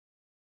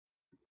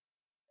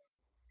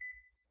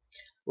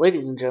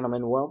Ladies and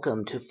gentlemen,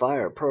 welcome to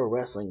Fire Pro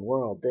Wrestling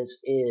World. This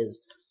is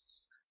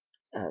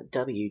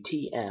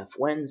WTF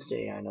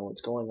Wednesday. I know it's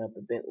going up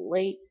a bit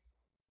late,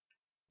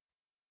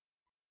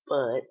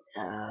 but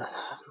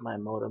my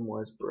modem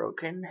was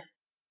broken,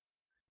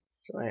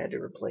 so I had to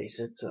replace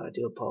it, so I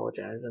do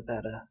apologize. I've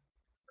had a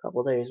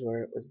couple days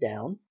where it was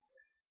down,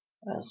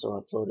 so I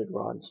uploaded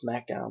Raw and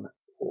SmackDown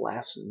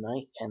last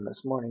night and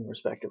this morning,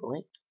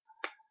 respectively,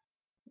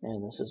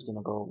 and this is going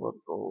to go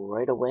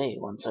right away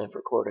once I've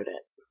recorded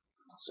it,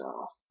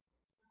 so...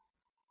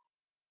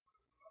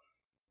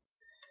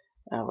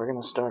 we're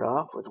going to start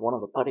off with one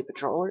of the Putty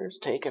Patrollers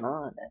taking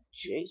on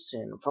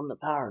Jason from the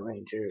Power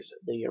Rangers,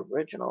 the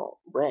original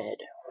Red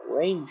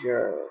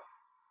Ranger.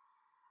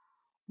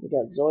 We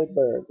got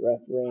Zoidberg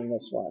refereeing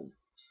this one.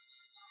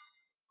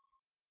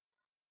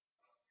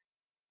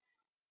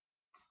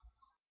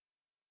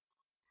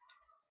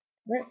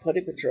 Alright,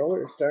 Putty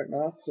Patroller starting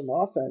off some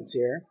offense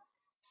here.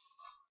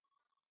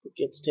 It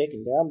gets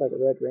taken down by the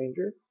Red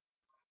Ranger.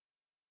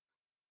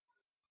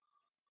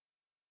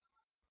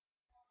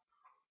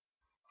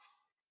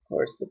 Of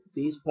course,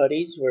 these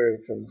putties were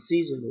from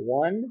Season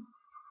 1.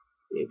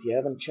 If you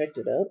haven't checked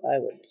it out, I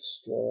would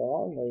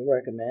strongly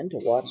recommend to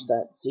watch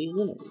that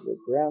season. It was a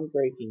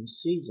groundbreaking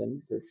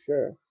season for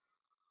sure.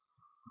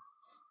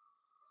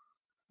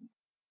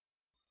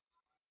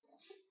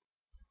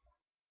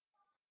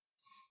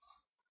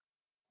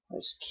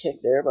 Nice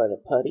kick there by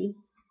the Putty.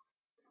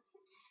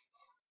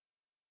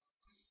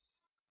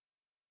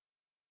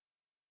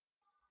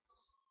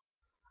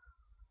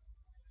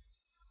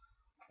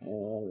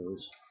 And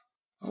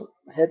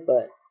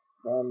headbutt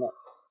from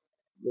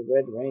the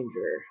Red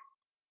Ranger.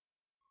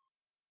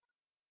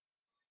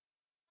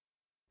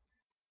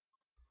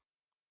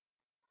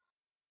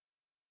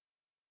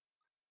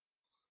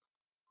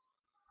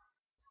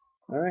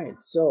 Alright,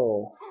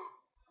 so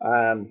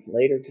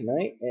later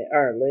tonight,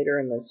 or later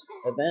in this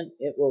event,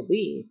 it will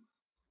be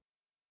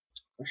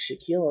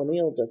Shaquille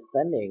O'Neal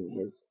defending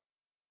his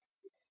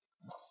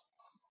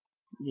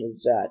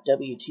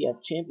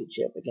WTF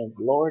championship against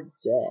Lord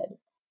Zedd,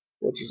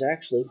 which is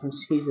actually from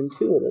Season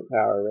 2 of the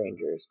Power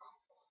Rangers.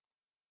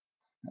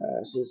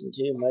 Season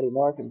 2, Mighty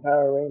Morphin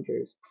Power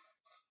Rangers.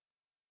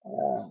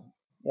 Yeah,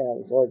 it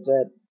was Lord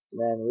Zedd. And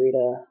then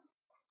Rita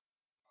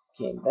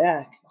came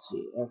back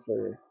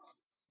for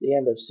the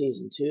end of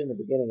Season 2 and the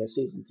beginning of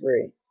Season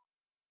 3.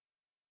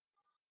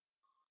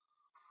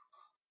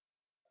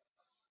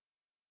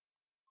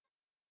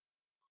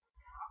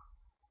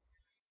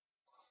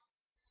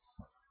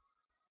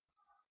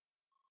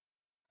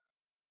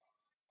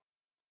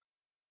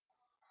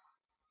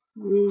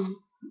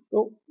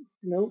 Oh,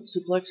 no,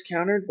 suplex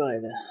countered by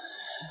the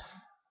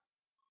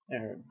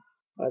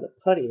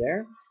Putty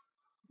there.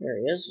 There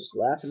he is, just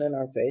laughing in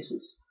our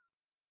faces.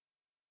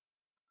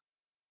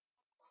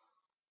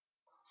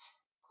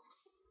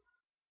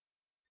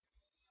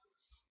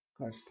 Of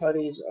course,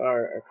 putties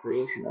are a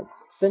creation of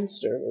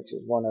Finster, which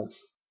is one of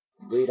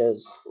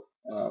Rita's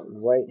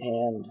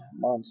right-hand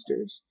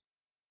monsters.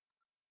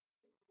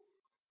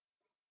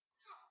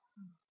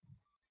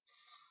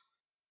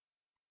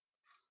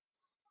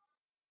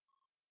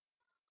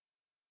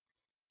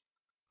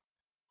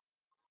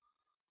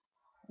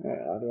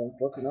 Alright,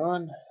 audience looking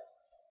on.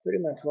 Pretty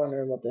much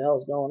wondering what the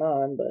hell's going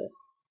on, but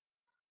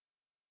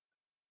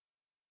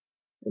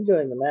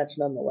enjoying the match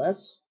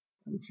nonetheless,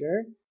 I'm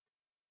sure.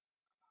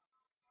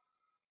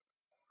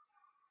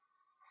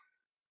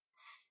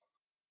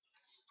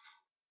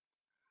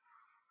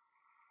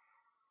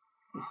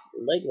 Nice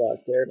leg lock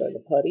there by the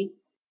Putty.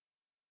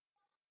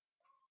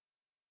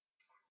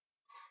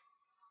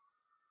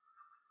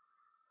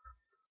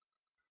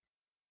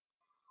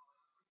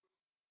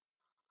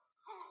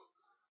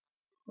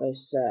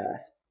 Nice,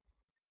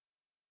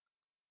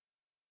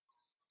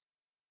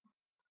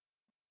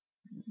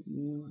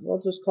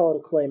 we'll just call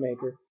it a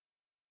Claymaker.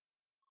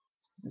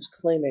 There's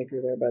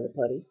Claymaker there by the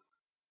Putty.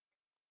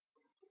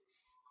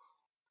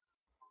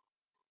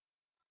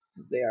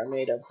 Since they are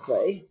made of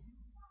clay.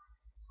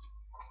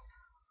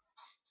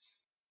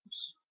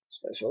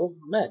 Special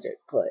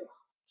magic clay.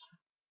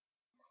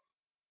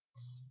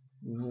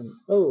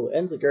 Oh,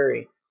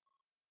 Enziguri.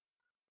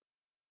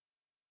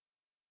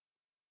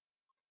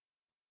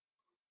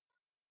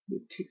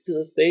 Kick to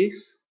the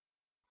face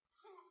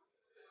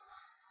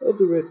of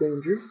the Red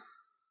Ranger.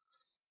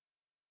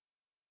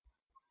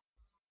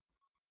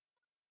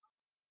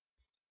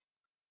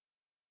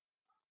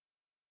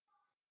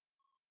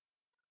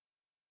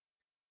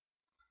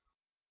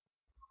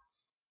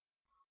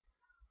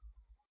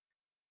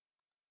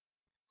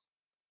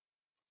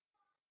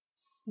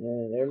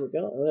 And there we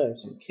go. Oh,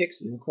 there's some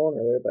kicks in the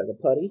corner there by the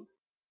Putty.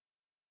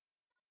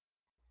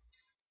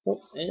 Oh,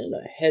 and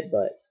a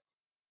headbutt.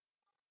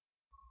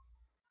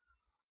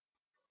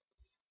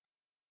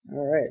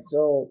 Alright,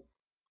 so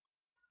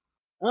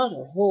not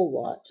a whole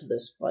lot to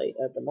this fight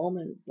at the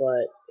moment,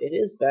 but it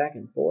is back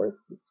and forth.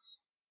 It's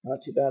not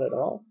too bad at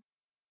all.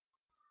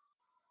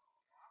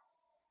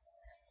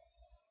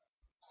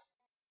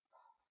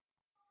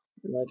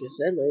 And like I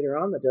said, later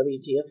on, the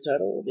WTF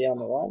title will be on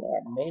the line,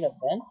 our main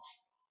event.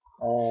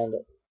 And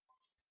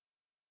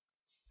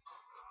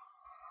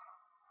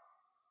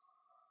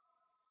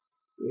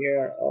we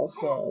are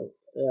also,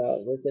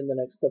 within the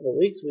next couple of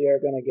weeks, we are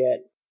going to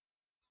get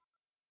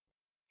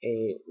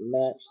a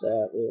match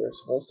that we were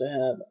supposed to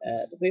have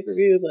at the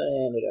pay-per-view, but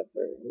I ended up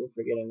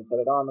forgetting to put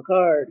it on the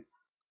card.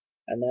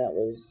 And that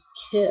was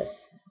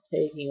Kiss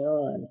taking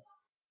on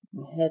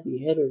the heavy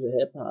hitters of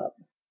hip-hop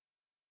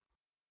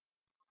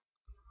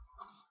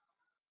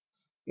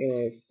in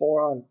a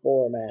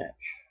 4-on-4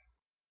 match.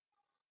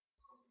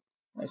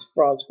 Nice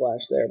frog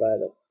splash there by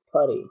the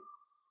Putty.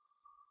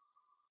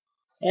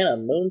 And a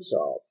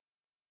moonsault.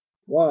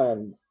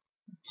 1,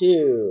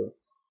 2.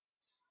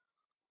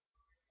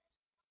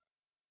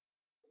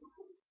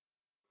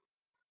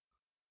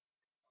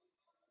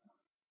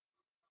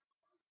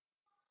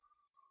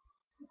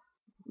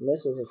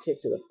 Misses a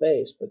kick to the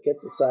face, but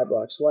gets a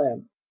sidewalk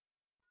slam.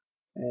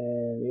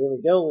 And here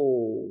we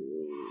go.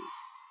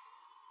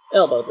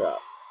 Elbow drop.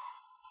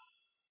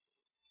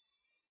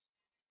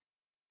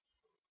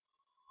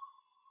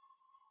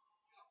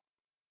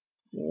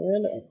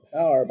 And a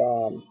power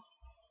bomb.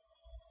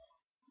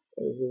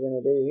 What is he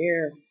going to do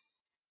here?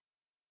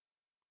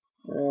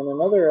 And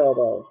another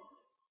elbow.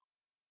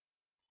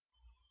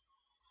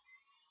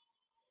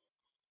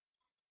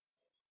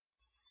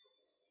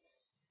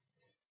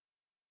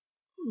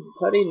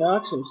 Putty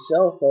knocks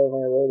himself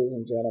over, ladies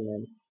and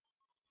gentlemen.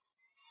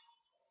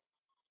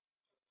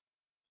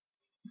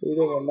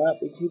 Peter will not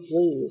be too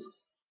pleased.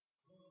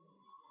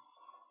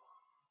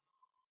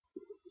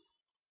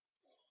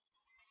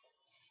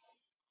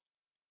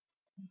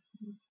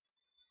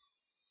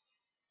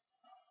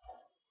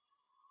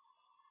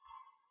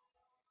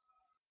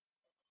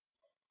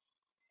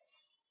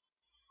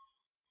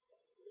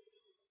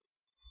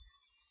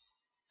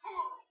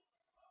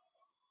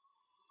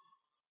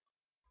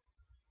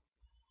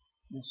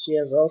 She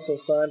has also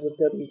signed with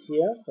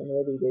WTF and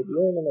will be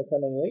debuting in the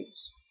coming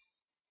weeks.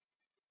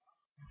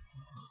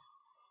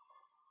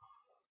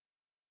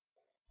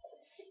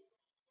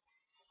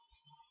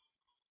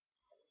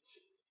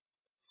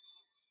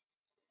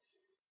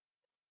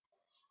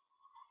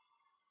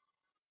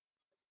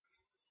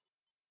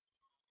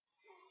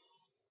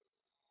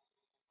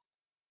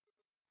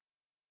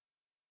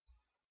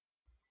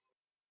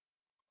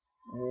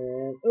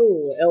 And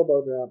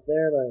elbow drop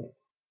there by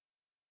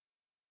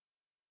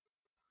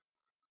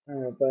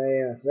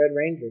Red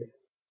Ranger.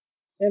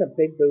 And a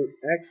big boot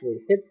actually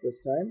hits this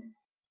time.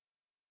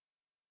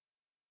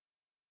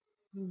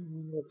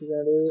 What's he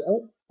gonna do?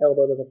 Oh,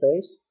 elbow to the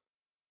face.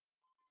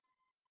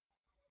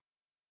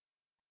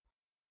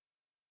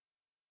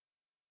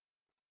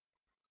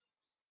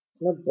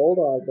 And a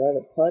bulldog by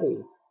the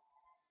Putty.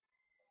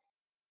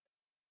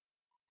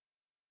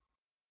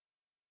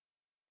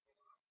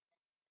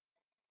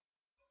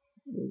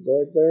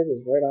 Zoidberg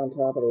is right on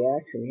top of the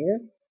action here.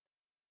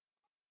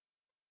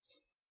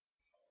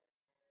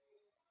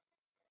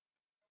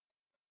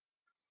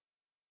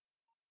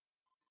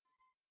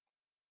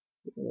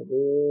 Gonna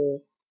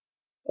do...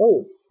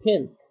 Oh,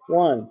 pin.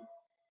 1,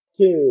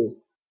 2.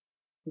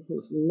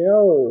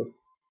 No.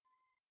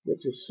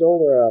 Get your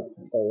shoulder up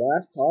at the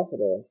last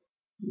possible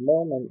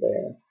moment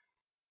there.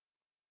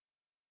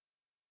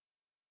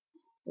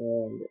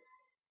 And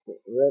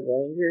Red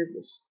Ranger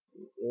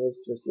was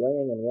just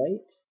laying in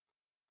wait.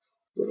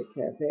 Did a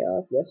cat pay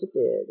off? Yes, it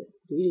did.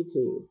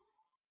 DDT.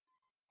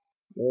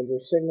 Ranger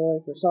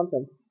signaling for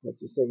something.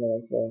 What's he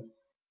signaling for?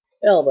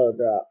 Elbow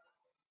drop.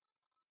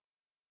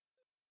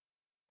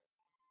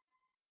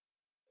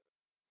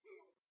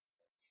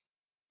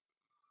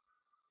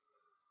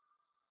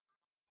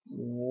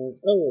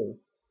 And,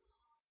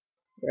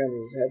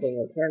 Ranger's having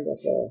a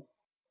turnbuckle,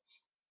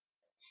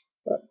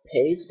 but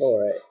pays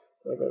for it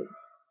with a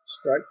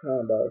strike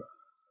combo.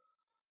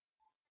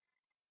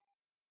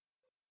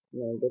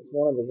 And gets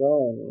one of his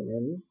own,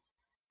 and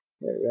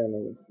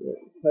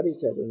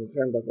Putty's having a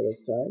turnbuckle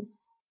this time,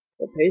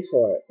 but pays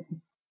for it.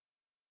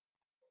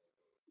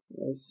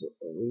 Nice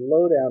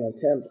low down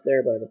attempt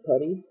there by the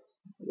Putty.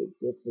 He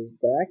gets his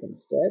back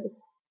instead.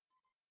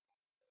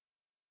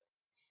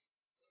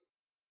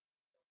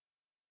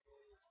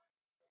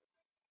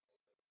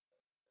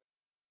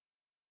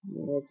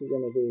 What's he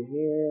gonna do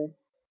here?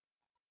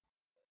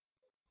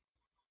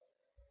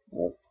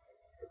 Oh,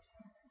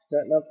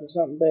 setting up for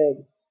something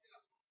big.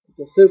 It's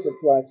a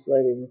superplex,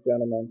 ladies and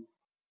gentlemen.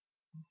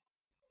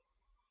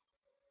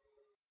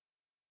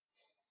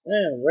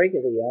 And rake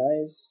of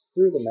the eyes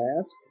through the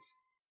mask.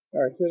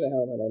 Or through the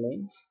helmet, I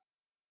mean.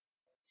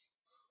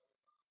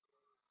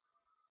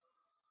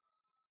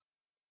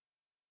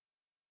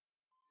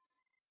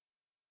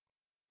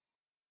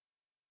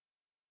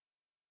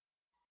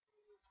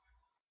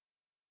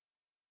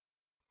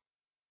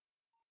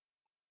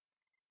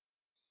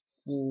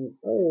 And,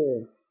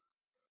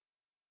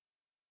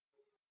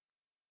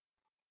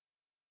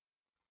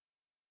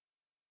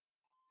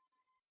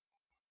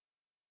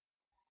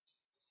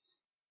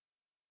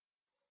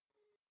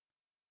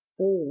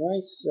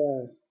 nice,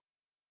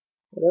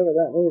 whatever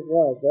that move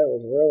was, that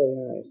was really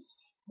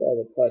nice by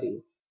the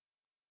Putty.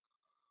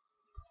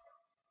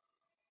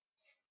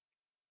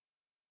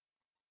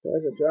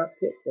 Tries a drop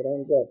kick, but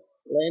ends up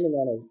landing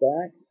on his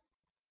back.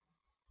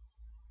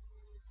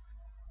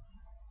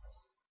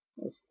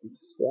 Nice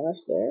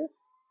splash there.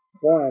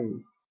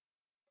 1,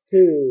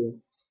 2.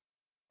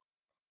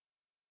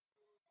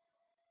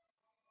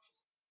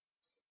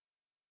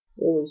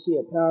 Will we see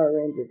a Power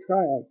Ranger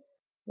triumph,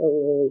 or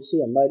will we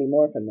see a Mighty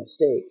Morphin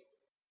mistake?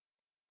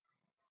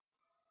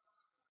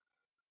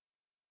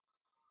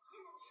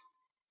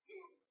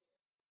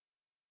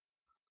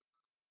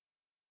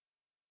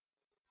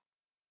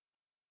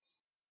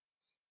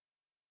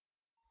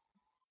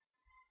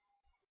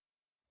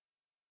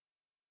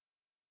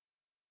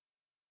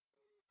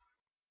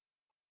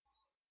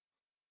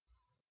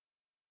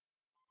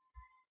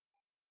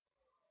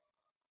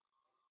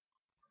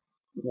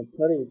 And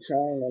Putty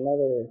trying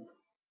another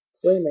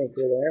playmaker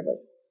there, but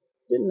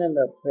didn't end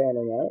up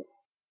panning out.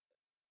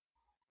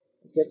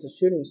 Gets a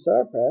shooting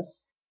star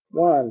press.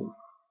 1,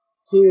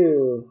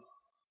 2,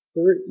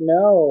 3.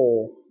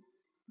 No!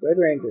 Red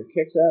Ranger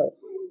kicks out.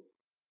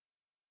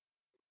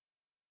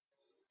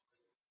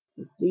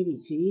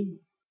 DDT.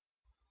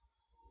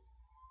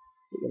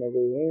 We're gonna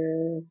do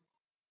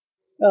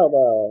here.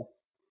 Elbow.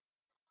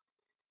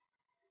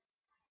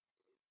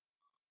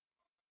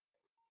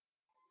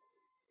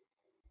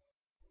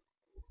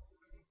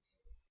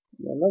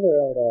 Another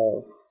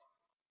elbow.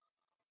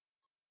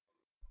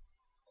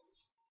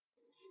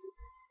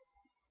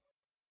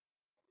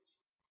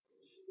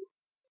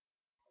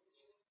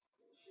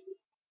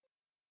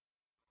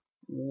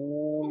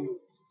 And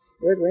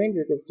Red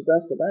Ranger gets the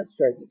best of that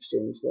strike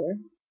exchange there.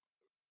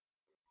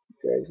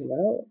 Drags him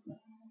out.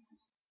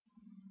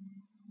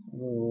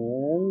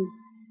 And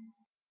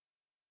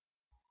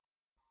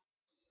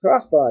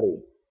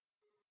crossbody.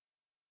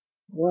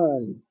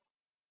 1,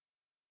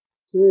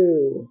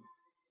 2.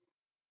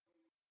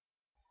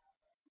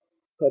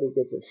 Putty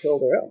gets his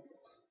shoulder up.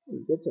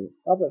 He gets an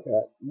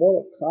uppercut,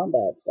 Mortal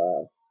Kombat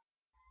style.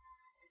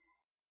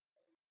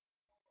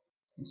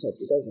 Except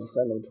he doesn't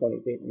send him 20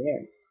 feet in the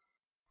air.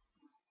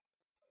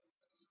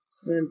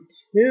 Then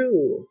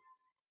 2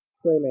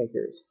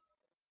 playmakers.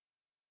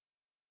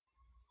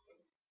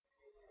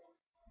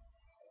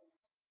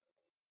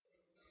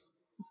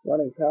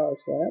 Running power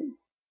slam.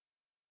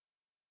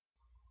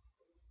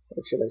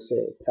 Or should I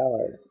say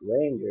Power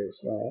Ranger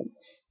slam?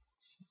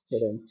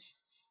 Kidding.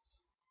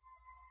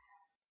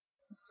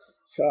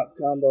 Chop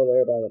combo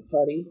there by the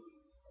Putty.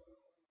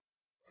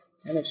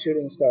 And a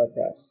shooting star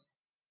press.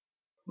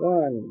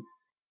 1,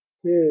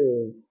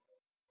 2.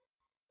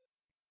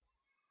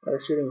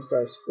 Or shooting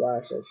star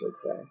splash, I should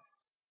say.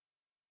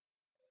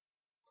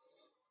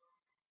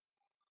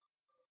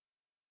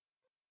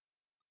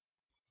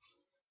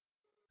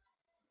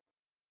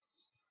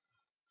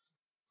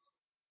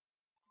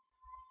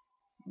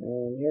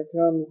 And here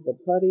comes the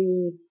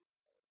Putty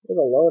with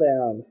a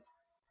lowdown.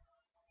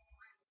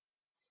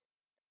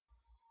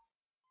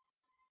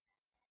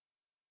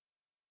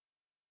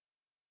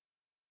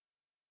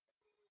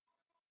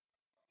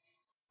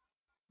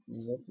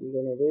 And what's he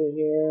gonna do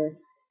here?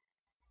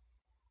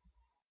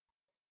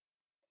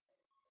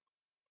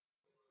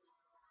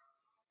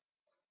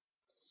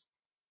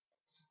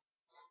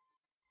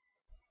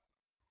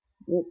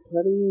 Oh,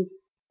 Putty,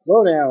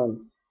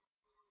 lowdown.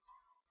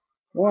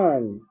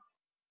 1,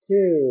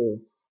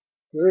 2,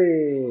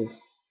 3.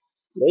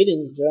 Ladies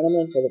and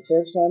gentlemen, for the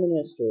first time in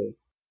history,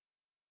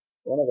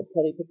 one of the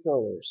Putty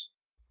patrollers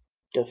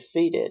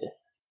defeated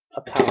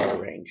a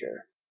Power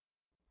Ranger.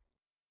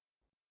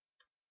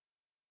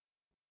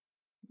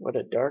 What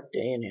a dark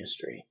day in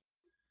history.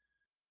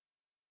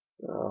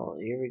 So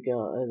here we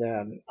go.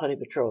 The Putty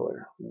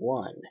patroller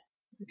won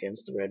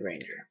against the Red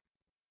Ranger.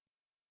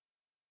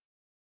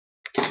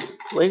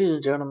 Ladies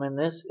and gentlemen,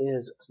 this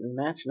is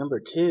match number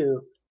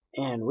 2,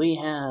 and we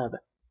have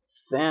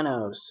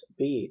Thanos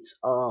beats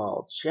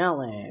all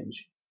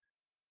challenge.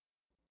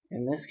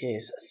 In this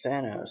case,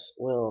 Thanos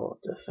will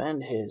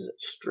defend his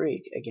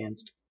streak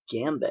against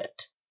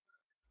Gambit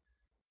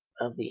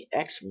of the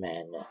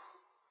X-Men.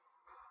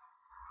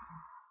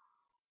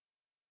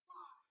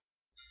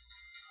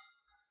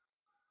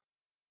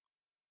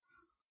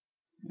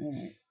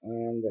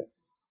 And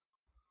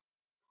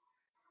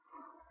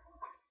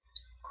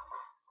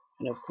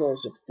of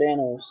course, if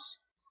Thanos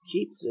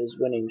keeps his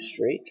winning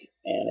streak,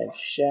 and if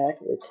Shaq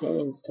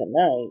retains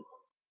tonight,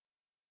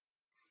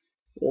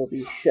 it'll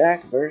be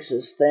Shaq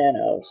versus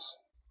Thanos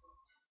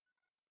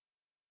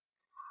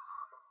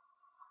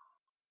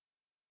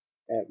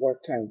at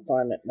Work Time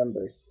Fun at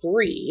number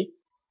 3,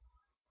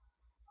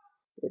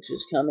 which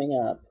is coming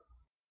up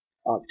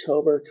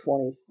October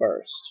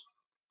 21st.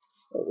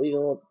 But we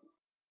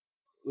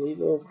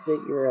will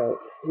figure out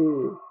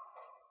who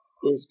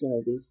is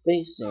going to be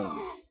facing,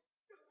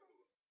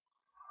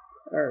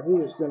 or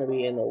who is going to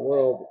be in the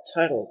world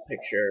title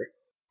picture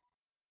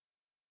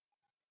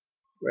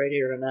right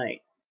here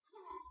tonight.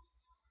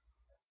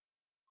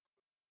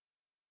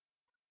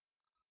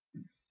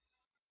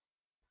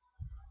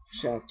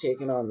 Shaq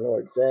taking on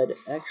Lord Zedd.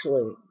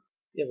 Actually,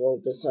 it will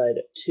decide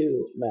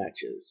 2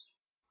 matches.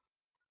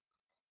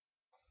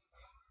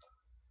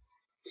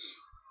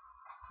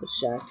 with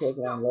Shaq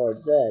taking on Lord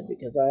Zedd,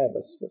 because I have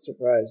a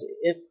surprise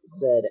if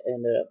Zedd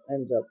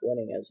ends up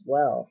winning as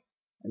well,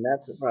 and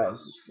that surprise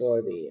is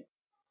for the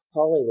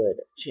Hollywood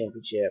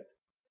Championship,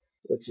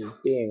 which is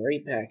being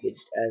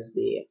repackaged as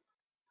the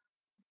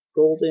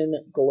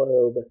Golden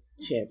Globe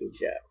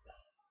Championship.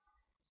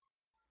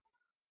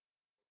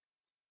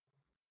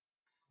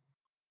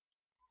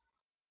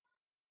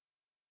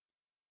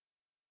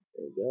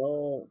 There we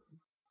go.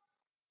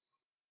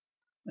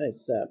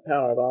 Nice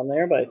power bomb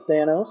there by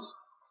Thanos.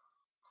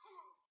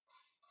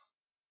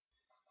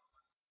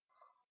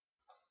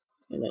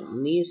 And it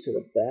knees to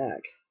the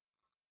back.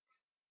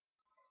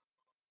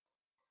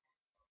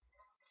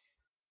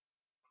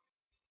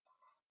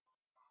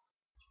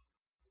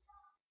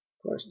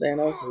 Of course,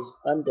 Thanos is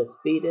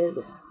undefeated.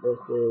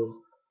 This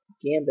is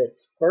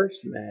Gambit's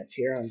first match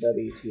here on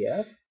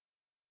WTF.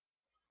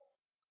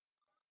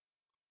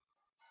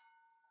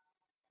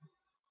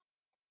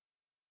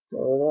 So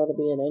it ought to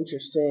be an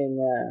interesting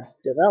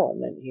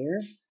development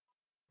here.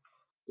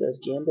 Does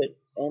Gambit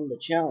end the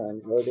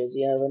challenge, or does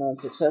he have an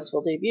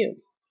unsuccessful debut?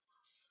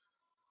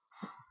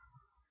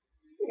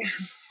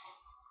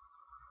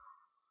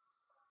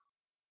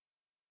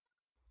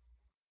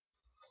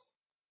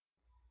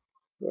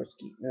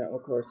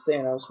 Of course,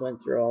 Thanos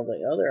went through all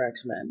the other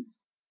X-Men,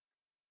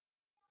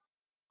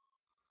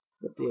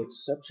 with the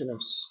exception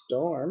of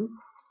Storm.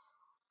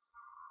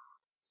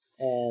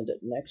 And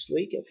next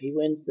week, if he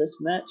wins this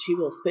match, he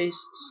will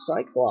face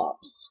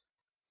Cyclops.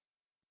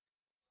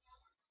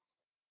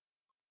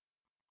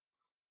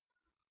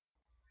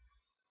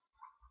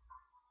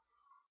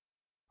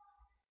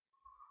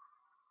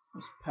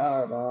 There's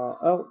Powerbomb.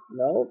 Oh,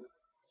 no.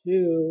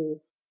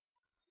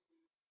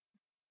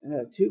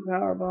 Two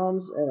power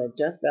bombs and a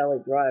Death Valley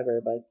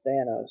driver by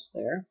Thanos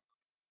there.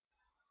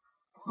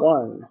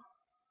 1,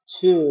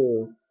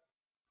 2,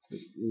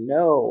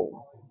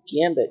 no.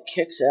 Gambit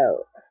kicks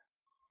out.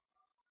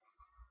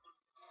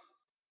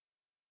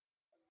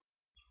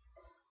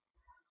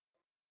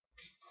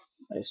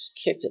 Nice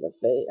kick to the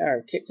face,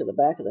 or kick to the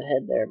back of the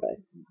head there by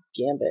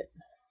Gambit.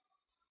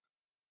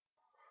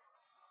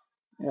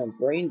 And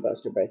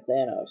Brainbuster by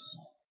Thanos.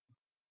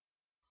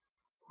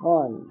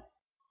 1,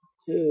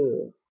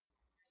 2.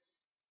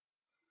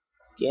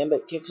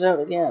 Gambit kicks out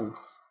again.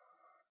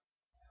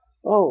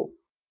 Oh,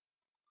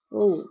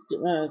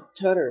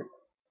 Cutter.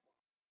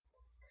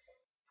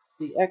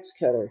 The X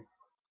Cutter.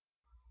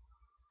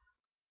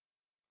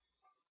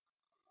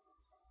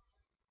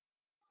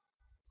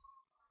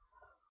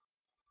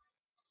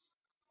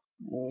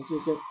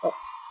 Oh,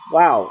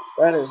 wow,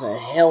 that is a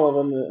hell of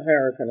a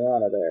Hurricane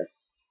Rana there.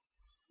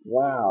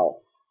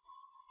 Wow.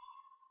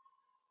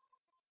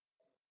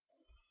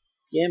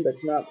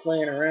 Gambit's not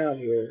playing around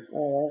here.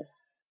 Oh,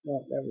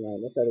 no, never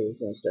mind. I thought he was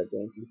going to start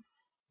dancing.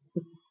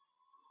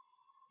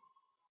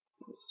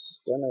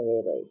 Stunner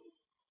there by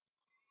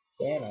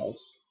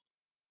Thanos.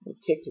 A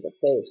kick to the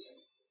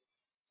face.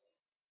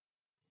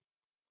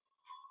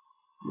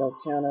 No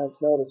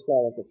countouts, no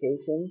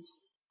disqualifications.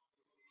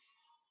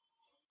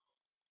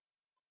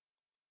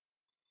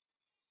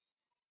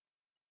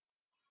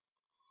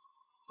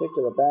 Kick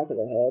to the back of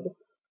the head.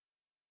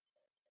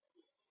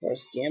 Of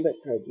course, Gambit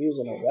tried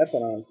using a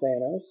weapon on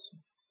Thanos.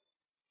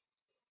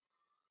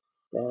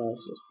 Thanos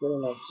is pretty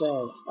much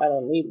saying, I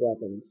don't need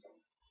weapons.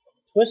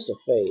 Twist of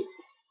fate.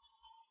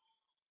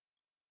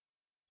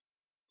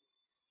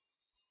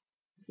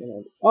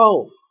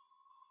 Oh!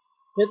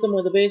 Hits him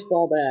with a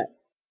baseball bat.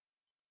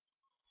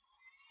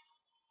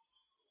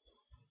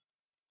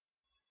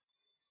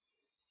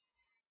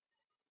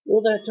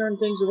 Will that turn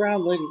things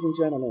around, ladies and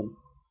gentlemen?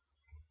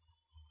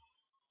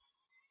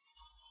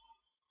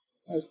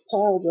 There's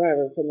pile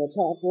driver from the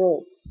top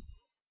rope.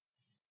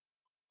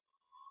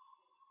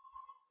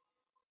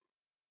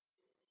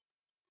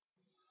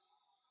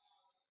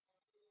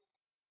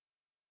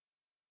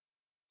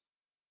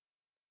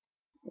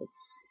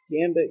 What's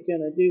Gambit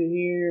gonna do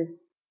here?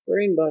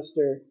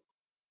 Brainbuster.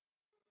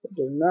 But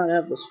does not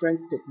have the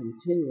strength to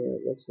continue,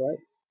 it looks like.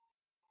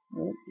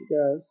 Well, he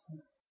does.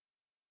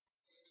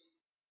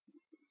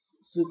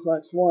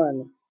 Suplex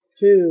 1,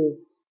 2.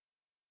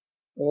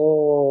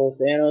 Oh,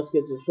 Thanos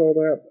gets his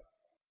shoulder up.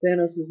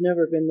 Thanos has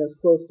never been this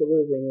close to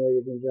losing,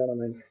 ladies and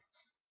gentlemen.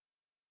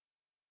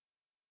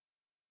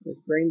 This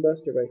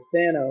Brainbuster by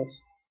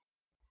Thanos.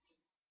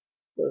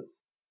 But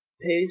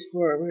pays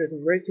for it with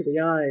a right to the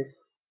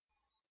eyes.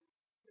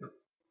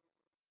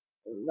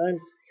 A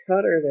nice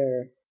cutter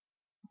there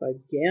by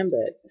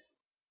Gambit.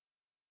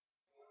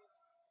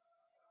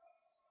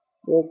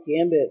 Will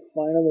Gambit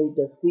finally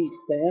defeat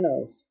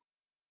Thanos?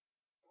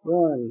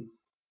 1,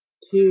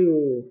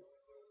 2.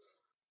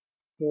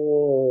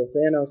 Oh,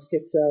 Thanos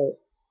kicks out.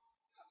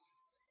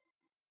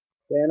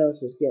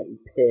 Thanos is getting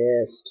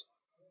pissed.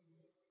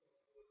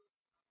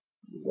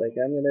 He's like,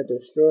 I'm gonna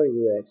destroy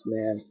you,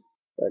 X-Man.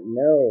 But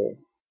no.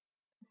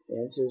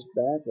 Answers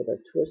back with a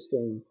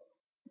twisting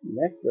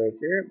neck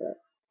breaker, but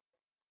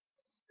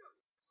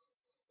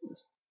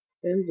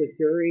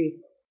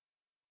Enziguri.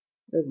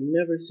 I've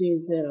never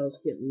seen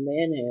Thanos get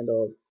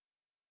manhandled.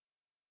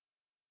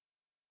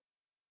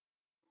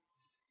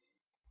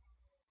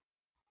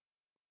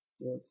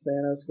 What's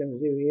Thanos gonna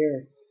do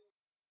here?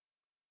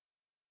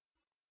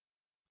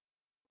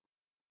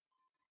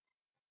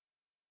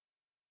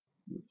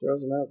 He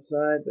throws him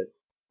outside, but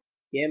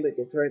Gambit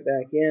gets right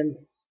back in.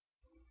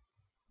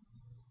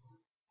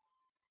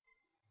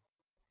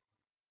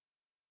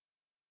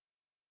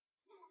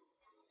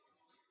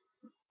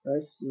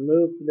 Nice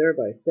move there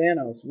by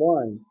Thanos.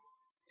 1,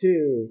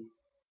 2,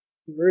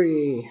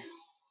 3.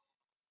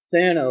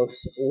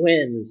 Thanos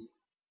wins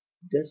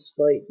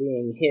despite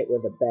being hit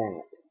with a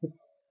bat.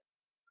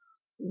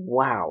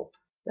 Wow,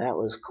 that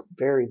was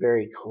very,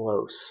 very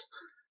close.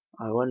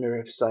 I wonder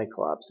if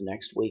Cyclops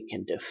next week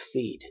can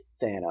defeat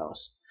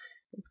Thanos.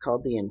 It's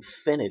called the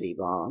Infinity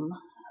Bomb,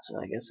 so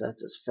I guess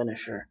that's his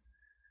finisher.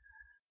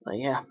 But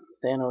yeah,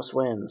 Thanos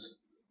wins.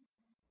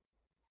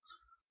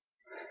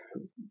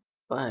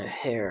 By a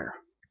hair.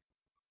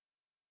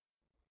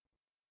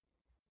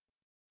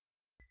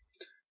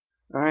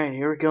 Alright,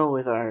 here we go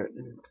with our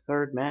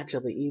third match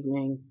of the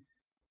evening.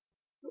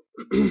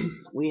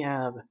 We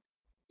have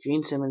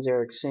Gene Simmons,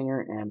 Eric Singer,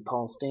 and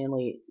Paul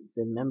Stanley,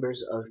 the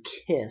members of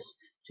KISS,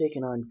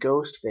 taking on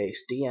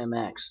Ghostface,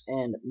 DMX,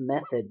 and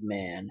Method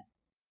Man.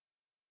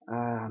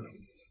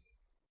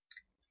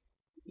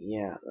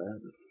 Yeah,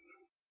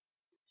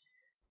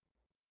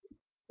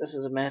 this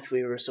is a match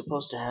we were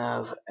supposed to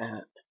have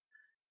at.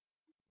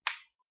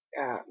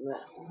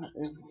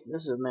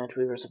 This is a match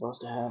we were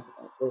supposed to have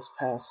this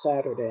past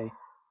Saturday,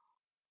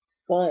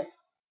 but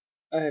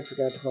I had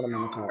forgot to put them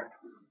on the card.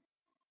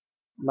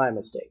 My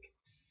mistake.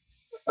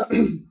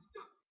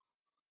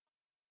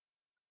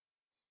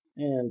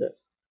 And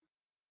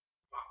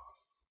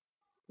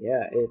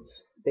yeah,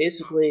 it's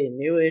basically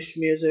newish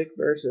music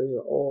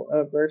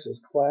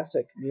versus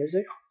classic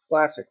music,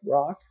 classic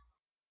rock.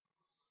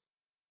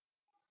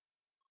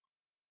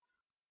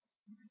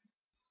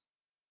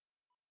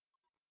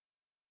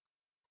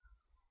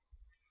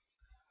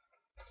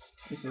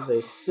 This is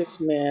a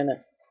 6-man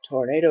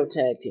tornado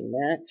tag team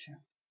match.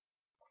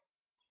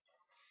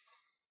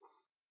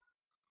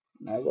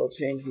 I will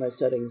change my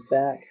settings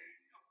back.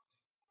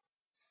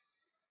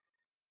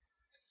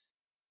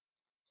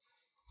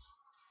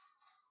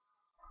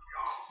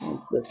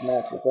 Once this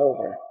match is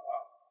over.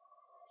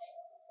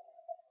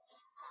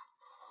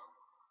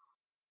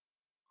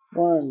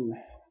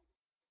 1.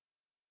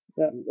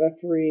 Got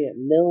referee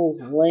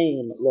Mills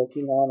Lane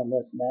looking on in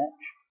this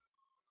match.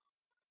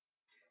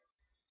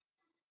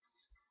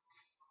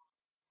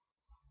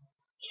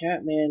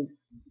 Catman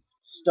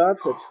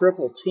stops a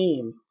triple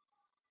team.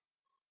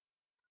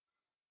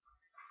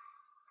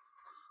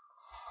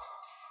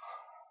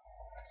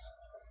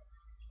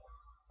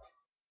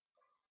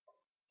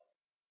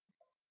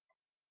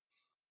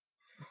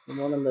 The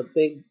one in the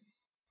big,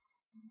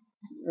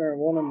 or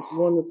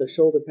one with the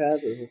shoulder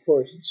pads is of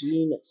course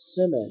Gene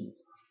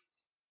Simmons.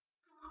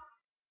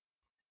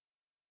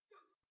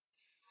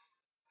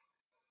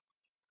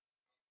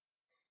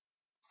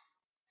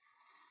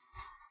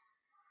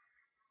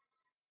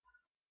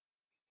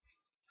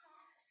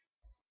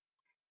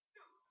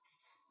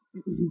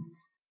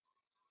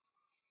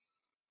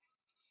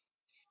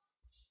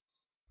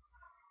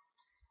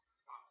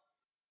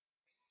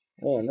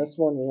 And this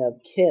one we have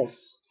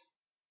KISS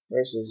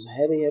versus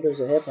Heavy Hitters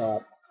of Hip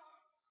Hop.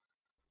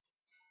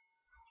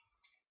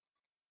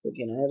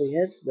 Speaking of heavy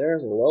hits,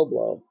 there's a low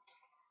blow.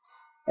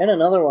 And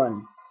another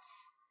one.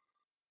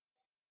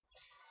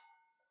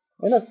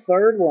 And a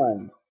third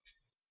one.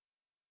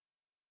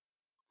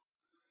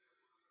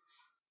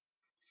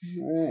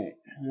 Alright,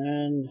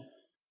 and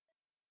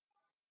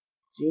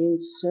Gene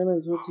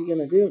Simmons, what's he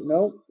gonna do?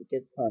 Nope, he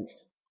gets punched.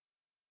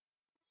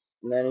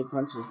 And then he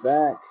punches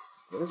back.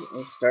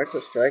 It starts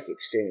a strike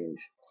exchange.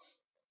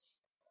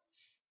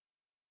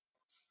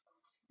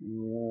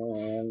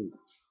 And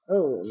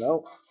oh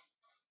nope.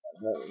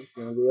 That was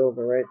gonna be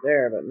over right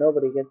there, but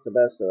nobody gets the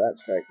best of that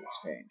strike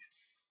exchange.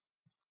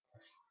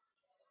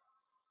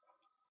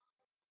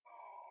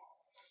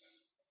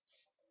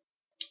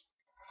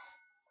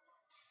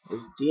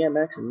 There's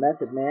DMX and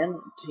Method Man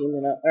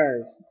teaming up,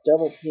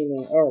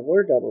 or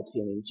we're double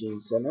teaming Gene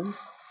Simmons.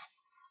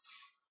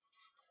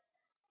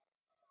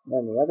 And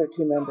then the other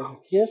two members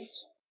of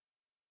KISS.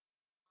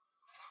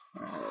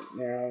 Alright,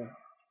 now.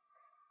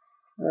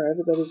 Alright,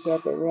 everybody's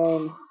got their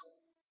own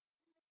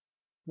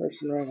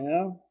person right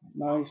now.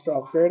 Molly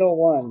Straw Cradle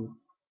 1.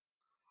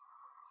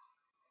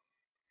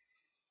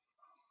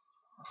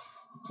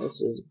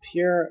 This is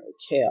pure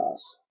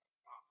chaos.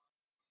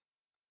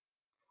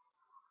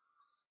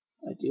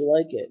 I do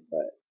like it,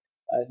 but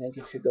I think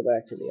it should go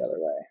back to the other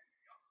way.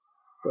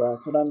 So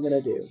that's what I'm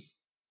gonna do.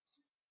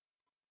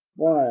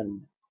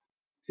 1,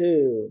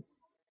 2,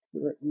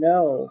 3.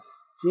 No,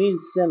 Gene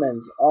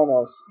Simmons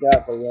almost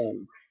got the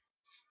win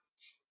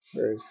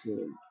for his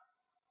team.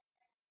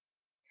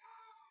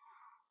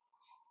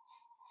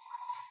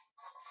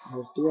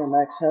 His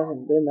DMX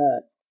hasn't been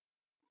that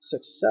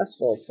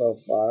successful so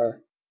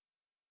far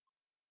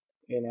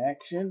in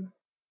action.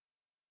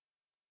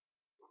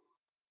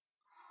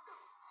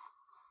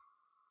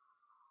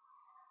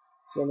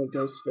 It's only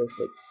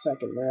Ghostface's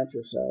second match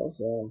or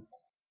so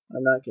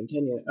I'm not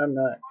continuing. I'm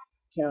not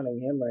counting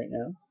him right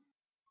now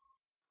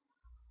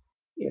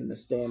in the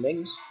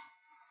standings.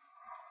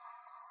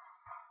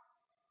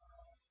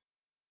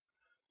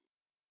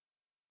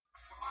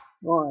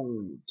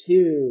 One,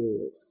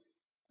 two.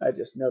 I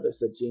just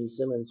noticed that Gene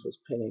Simmons was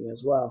pinning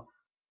as well.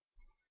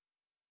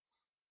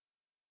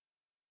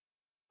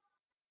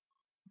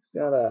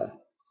 Got a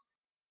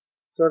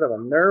sort of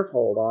a nerve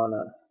hold on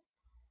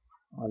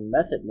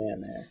Method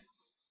Man there.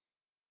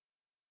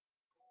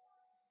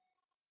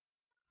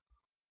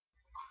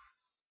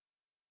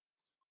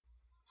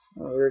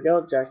 Well, here we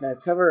go,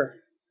 jackknife cover,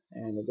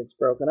 and it gets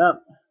broken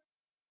up.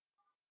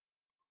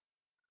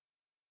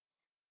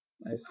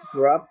 Nice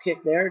drop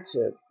kick there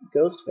to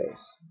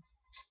Ghostface.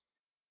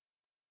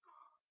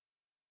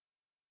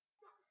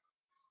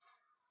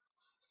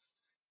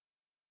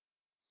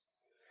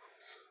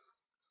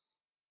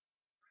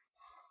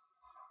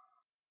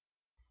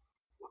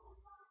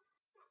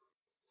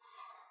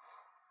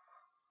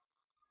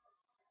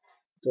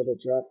 Double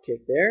drop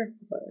kick there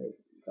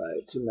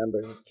by two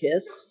members of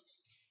Kiss.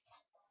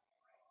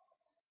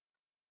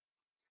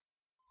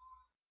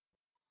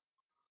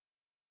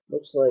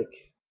 Looks like,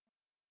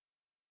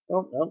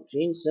 oh no,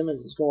 Gene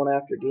Simmons is going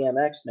after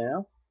DMX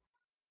now.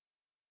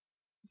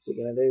 What's he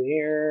gonna do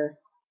here?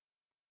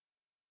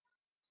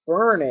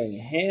 Burning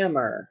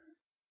hammer.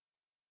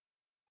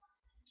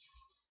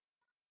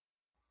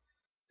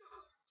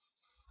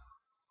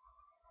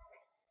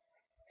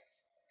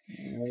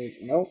 And,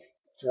 nope.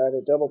 Tried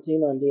to double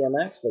team on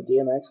DMX, but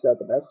DMX got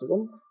the best of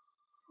him.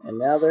 And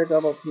now they're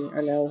double team,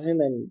 or now him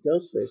and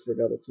Ghostface are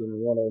double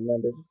teaming one of the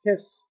members of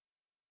Kiss.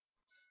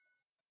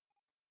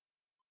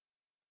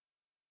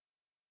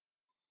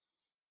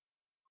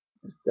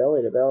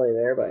 Belly to belly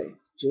there by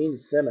Gene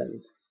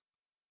Simmons.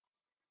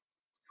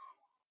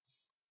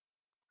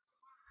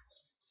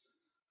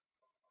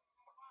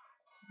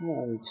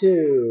 One,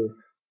 two,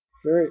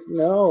 three,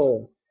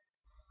 no.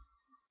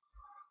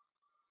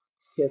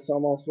 Kiss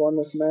almost won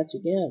this match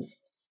again.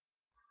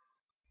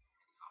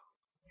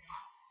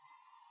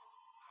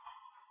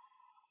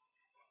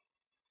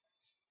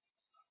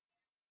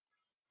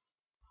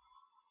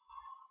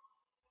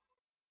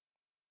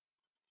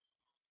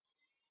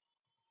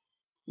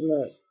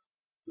 Look,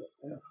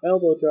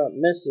 elbow drop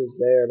misses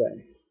there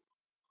by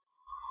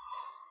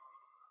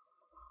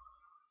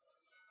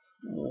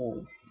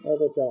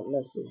elbow drop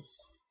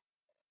misses.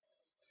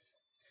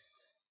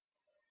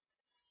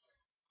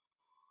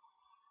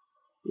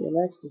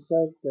 DMX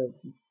decides to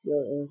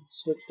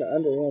switch to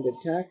underhanded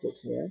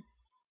tactics here.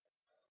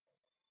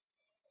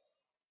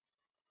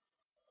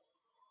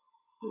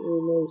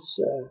 Nice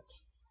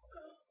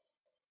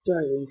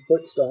diving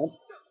foot stomp.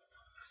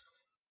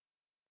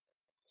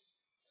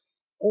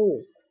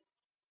 Oh,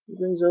 he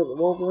brings out the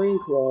Wolverine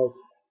claws.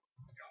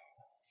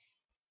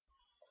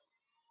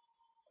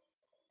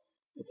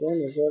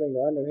 Again, resorting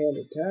to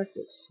underhanded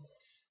tactics.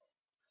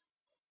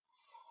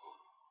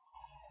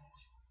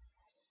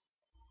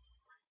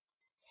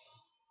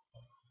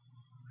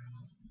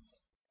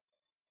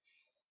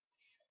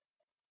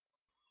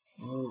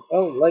 And,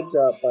 oh, leg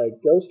drop by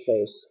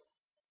Ghostface.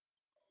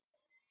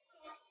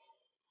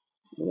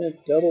 And a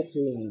double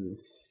team.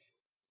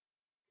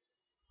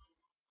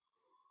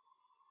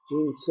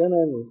 Gene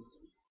Simmons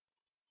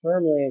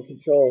firmly in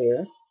control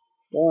here.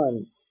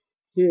 One,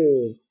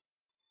 two,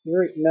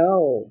 three.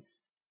 No.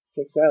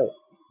 Kicks out.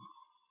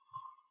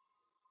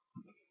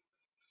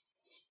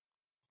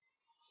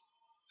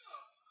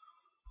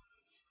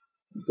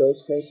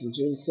 Ghostface and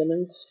Gene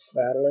Simmons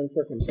battling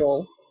for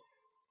control.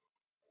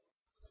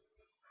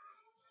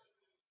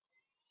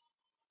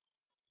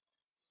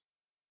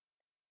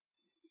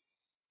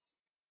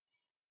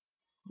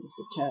 It's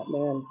the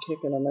Catman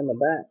kicking him in the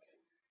back.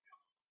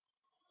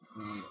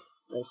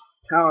 There's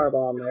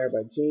powerbomb there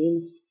by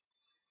Gene.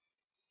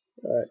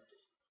 But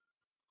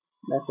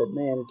Method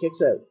Man kicks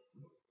out.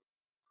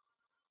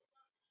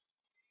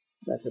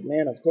 Method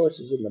Man, of course,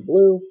 is in the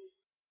blue.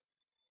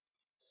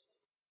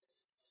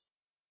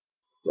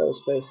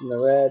 Ghostface in the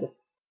red.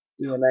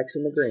 DMX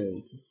in the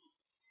green.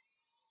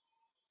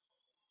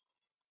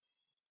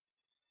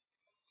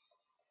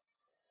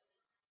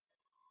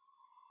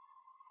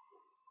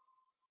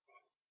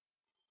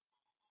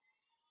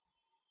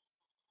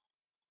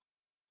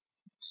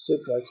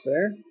 Suplex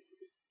there.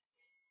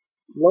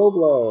 Low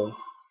blow.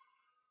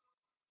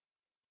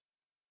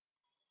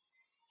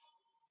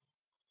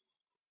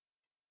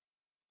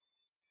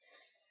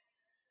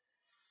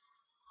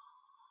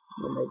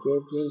 And they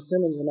gave Gene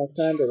Simmons enough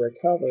time to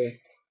recover.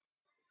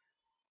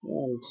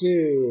 One,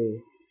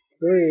 two,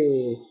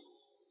 three.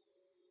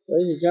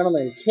 Ladies and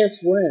gentlemen,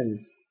 Kiss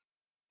wins.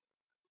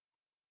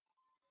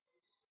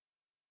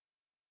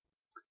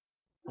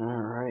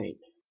 Alright.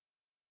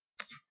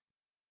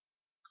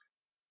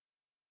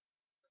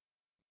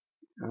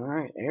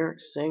 Alright,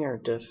 Eric Singer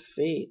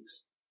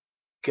defeats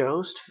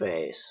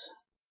Ghostface,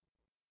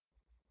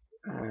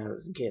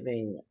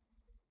 giving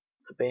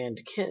the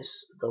band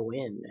Kiss the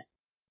win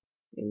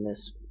in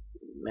this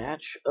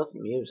match of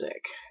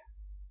music.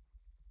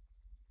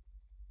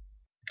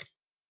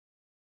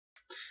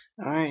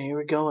 Alright, here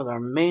we go with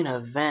our main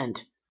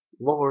event.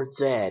 Lord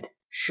Zedd,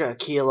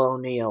 Shaquille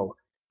O'Neal,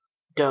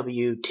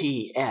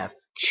 WTF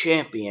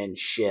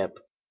Championship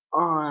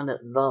on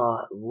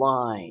the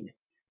line.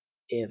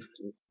 If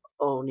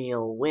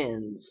O'Neal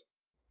wins,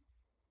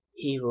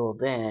 he will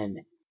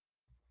then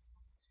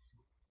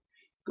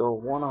go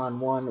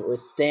one-on-one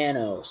with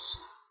Thanos.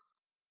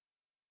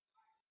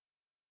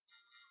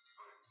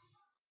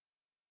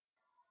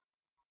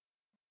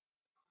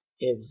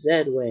 If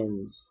Zedd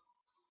wins,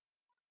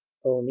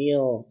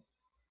 O'Neal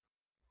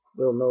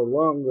will no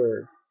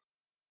longer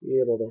be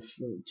able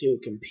to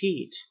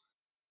compete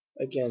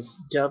against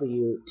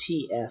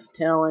WTF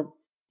talent.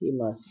 He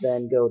must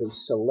then go to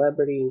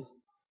celebrities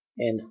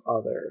and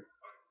other.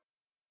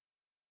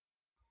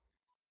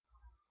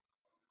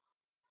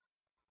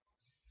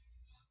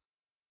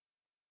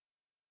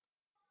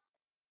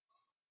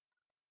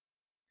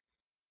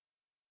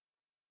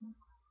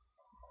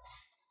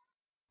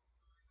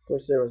 Of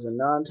course, there was a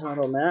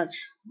non-title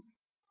match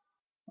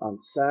on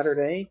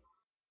Saturday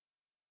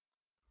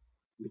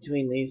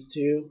between these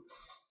two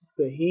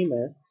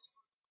behemoths,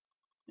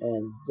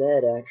 and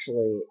Zedd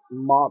actually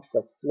mopped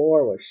the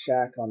floor with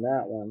Shaq on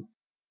that one.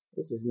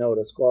 This is no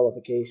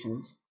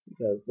disqualifications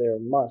because there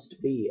must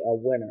be a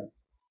winner.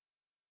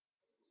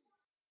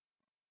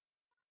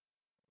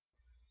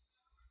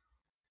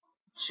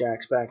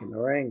 Shaq's back in the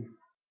ring.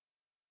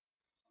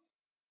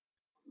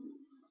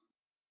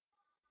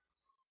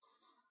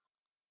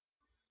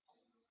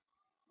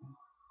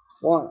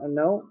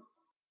 No,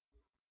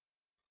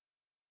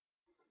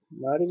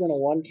 not even a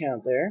 1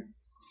 count there.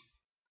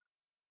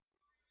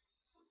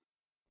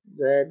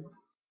 Zedd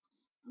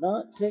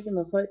not taking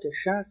the fight to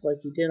Shaq like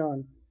he did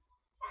on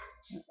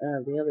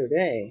the other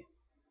day.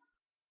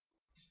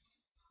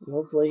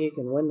 Hopefully he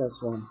can win this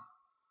one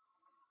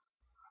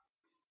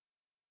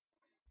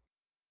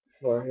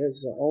for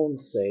his own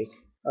sake.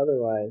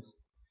 Otherwise,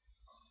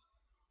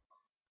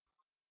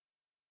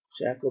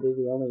 Shaq will be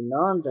the only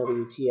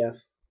non-WTF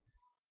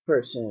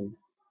person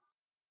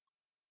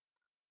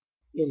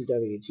in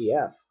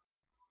WTF.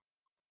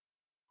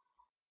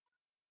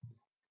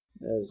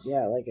 As,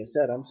 yeah, like I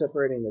said, I'm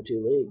separating the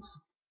two leagues.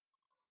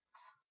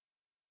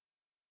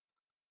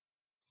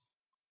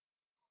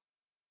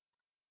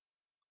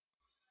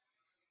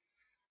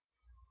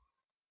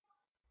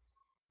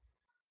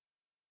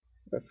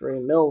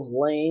 Referee Mills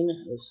Lane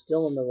is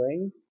still in the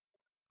ring.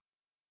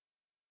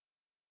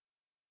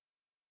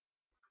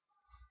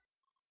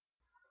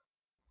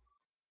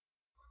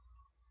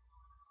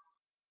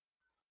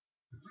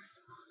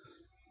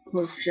 Of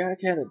course,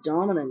 Shaq had a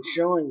dominant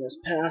showing this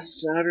past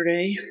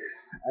Saturday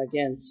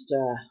against,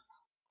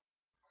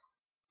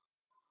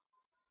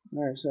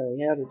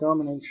 he had a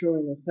dominant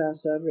showing this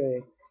past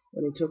Saturday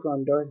when he took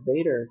on Darth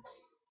Vader.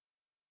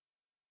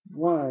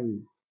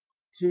 1,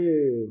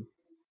 2,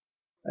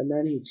 and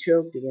then he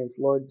choked against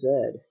Lord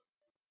Zedd.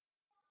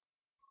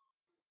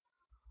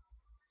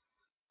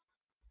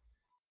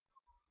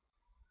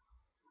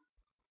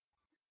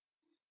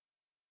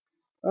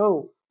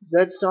 Oh,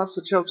 Zedd stops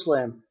the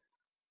chokeslam,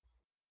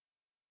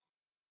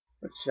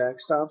 but Shaq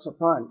stops a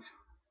punch.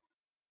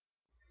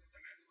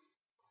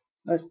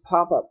 Nice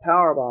pop-up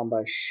powerbomb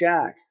by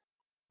Shaq.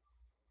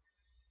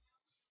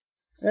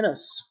 And a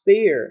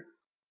spear.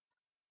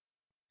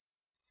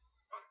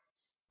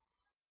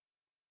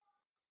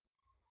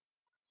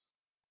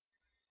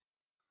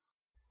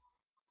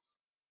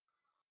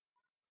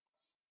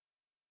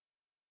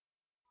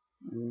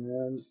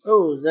 And,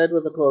 oh, Zedd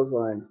with a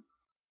clothesline.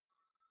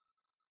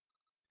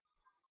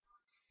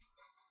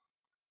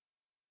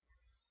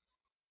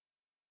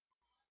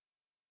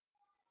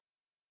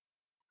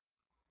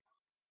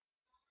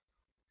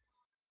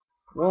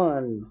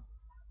 One,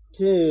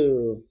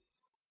 two.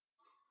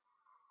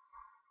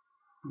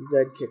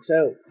 Zedd kicks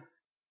out.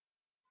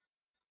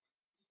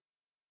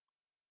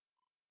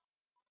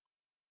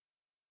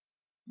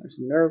 There's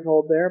a nerve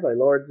hold there by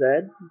Lord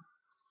Zedd. Of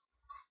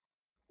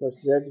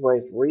course, Zedd's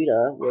wife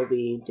Rita will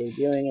be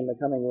debuting in the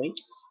coming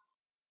weeks.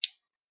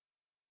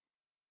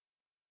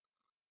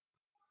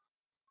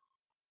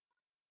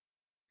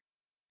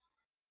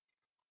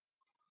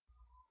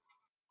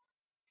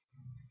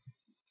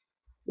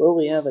 Will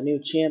we have a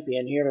new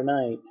champion here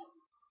tonight?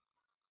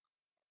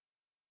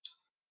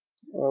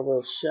 Or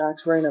will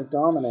Shaq's reign of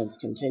dominance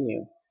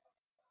continue?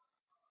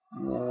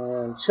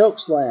 And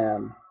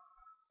chokeslam.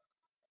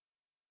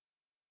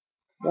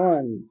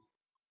 1,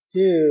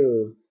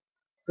 2,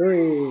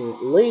 3.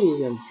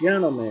 Ladies and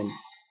gentlemen,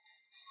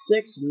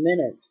 6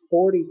 minutes,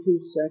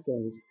 42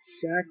 seconds.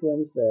 Shaq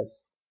wins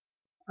this.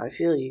 I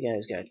feel you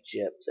guys got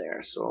gypped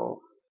there,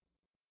 so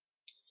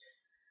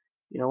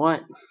you know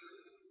what?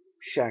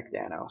 Shaq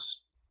Thanos.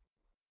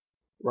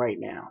 Right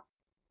now.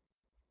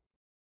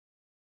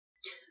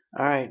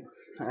 Alright,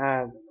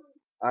 I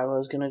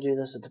was gonna do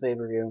this at the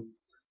pay-per-view,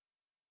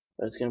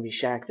 but it's gonna be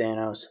Shaq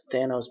Thanos.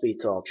 Thanos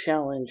Beats All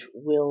Challenge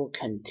will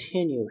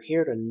continue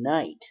here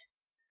tonight.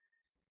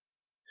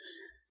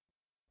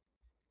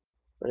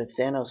 But if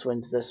Thanos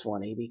wins this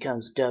one, he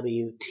becomes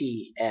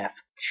WTF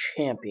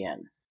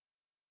champion.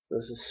 So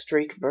this is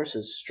streak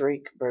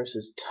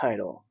versus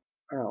title.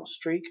 Or no,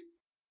 streak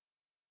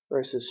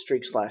versus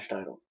streak slash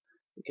title,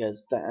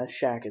 because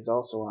Shaq is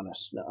also on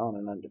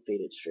an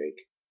undefeated streak,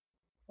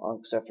 well,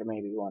 except for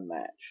maybe one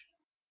match.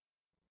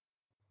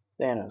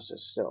 Thanos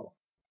is still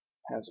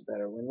has a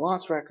better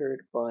win-loss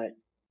record, but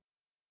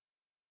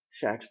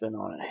Shaq's been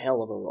on a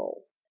hell of a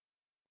roll.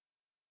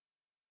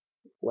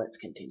 Let's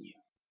continue,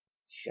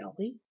 shall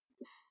we?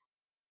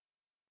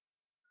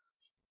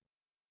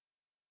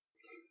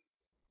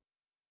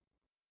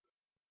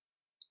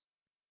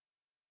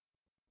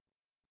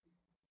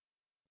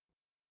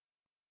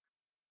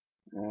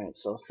 Alright,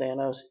 so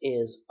Thanos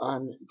is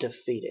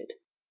undefeated.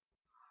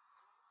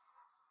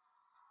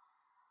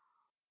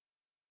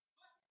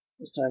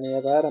 This time we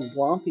have Adam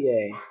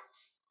Blampier,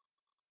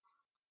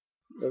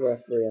 the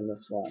referee in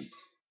this one.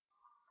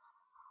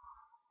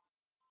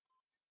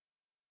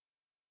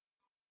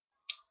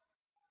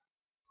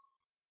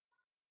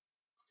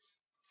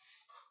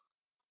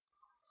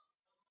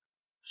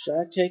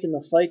 Shaq taking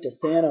the fight to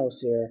Thanos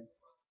here.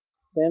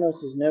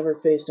 Thanos has never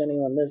faced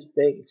anyone this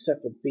big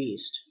except for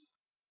Beast.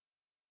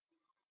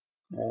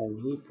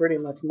 And he pretty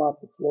much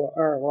mopped the floor.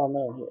 Or, well,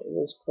 no, it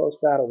was a close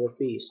battle with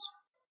Beast.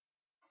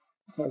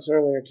 Of course,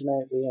 earlier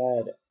tonight we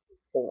had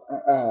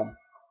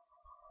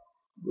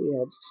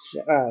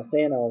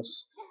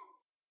Thanos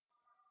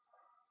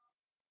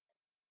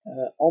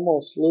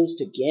almost lose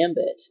to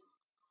Gambit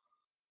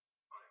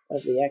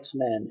of the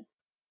X-Men.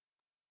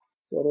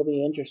 So it'll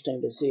be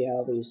interesting to see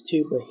how these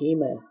two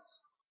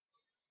behemoths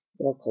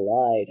will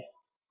collide.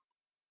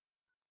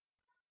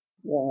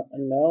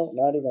 No,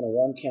 not even a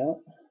one count.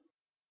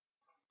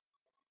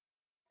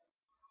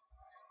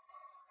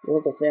 Will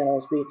the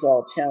Thanos Beats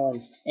All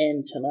challenge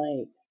end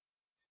tonight?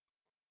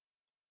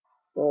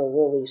 Or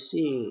will we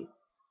see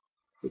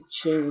the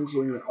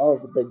changing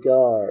of the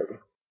guard?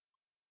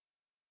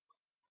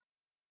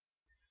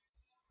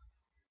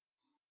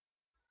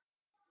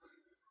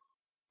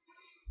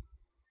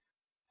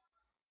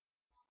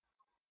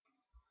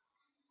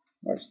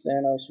 Of course,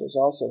 Thanos was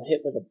also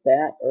hit with a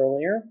bat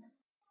earlier.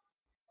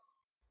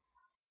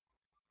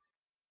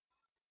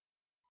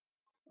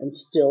 And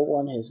still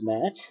won his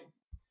match.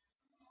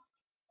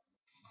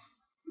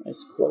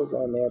 Nice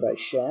clothesline there by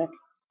Shaq.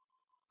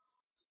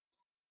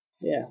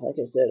 So yeah, like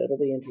I said, it'll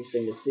be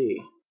interesting to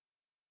see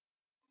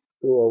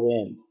who will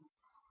win.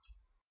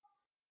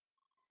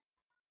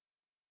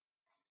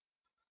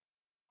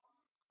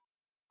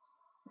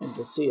 And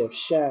to see if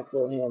Shaq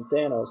will hand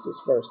Thanos his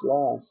first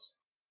loss.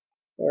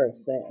 Or if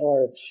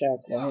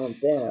Shaq will hand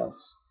Thanos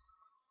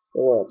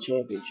the World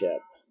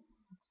Championship.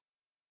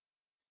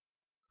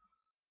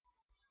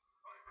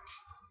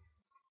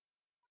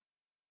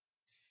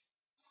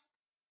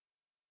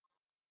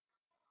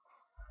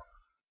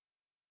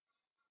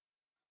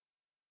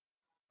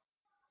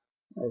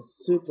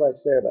 Nice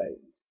suplex there by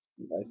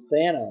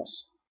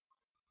Thanos.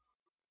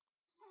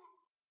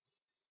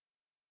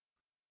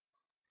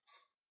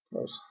 Of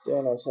course,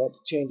 Thanos had to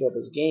change up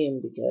his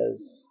game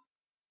because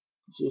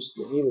he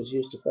was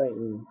used to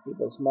fighting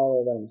people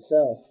smaller than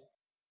himself.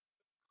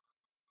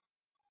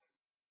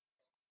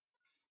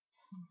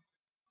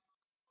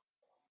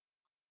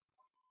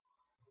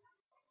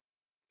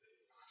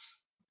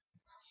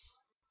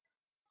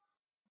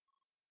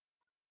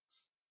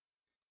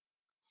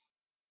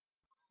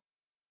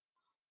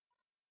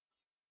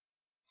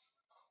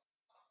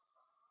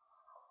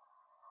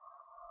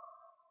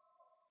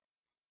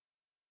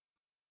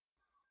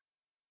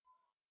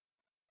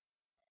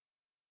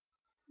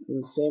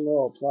 And the same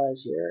rule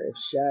applies here. If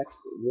Shaq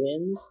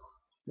wins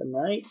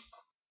tonight,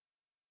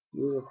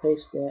 he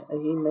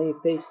may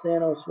face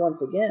Thanos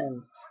once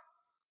again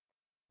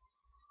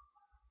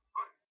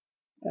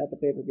at the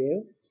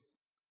pay-per-view.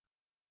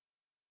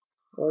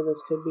 Or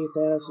this could be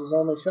Thanos'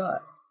 only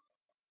shot.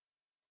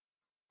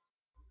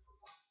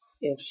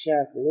 If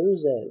Shaq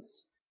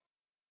loses,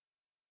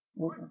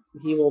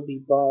 he will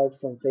be barred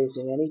from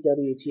facing any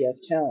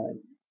WTF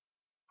talent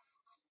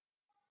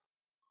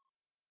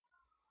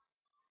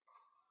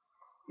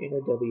in a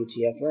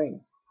WTF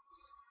ring.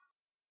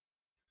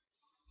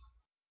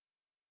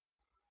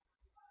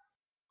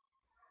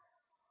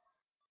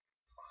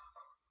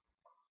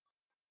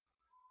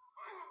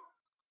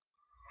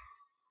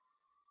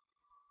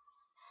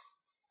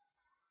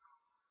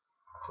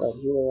 But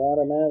he will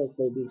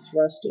automatically be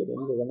thrusted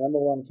into the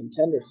 #1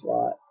 contender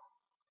slot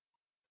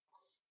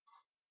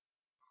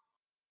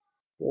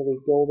for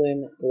the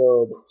Golden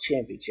Globe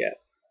Championship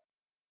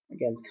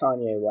against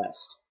Kanye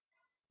West.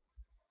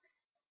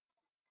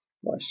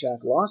 Well,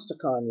 Shaq lost to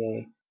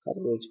Kanye a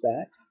couple weeks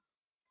back.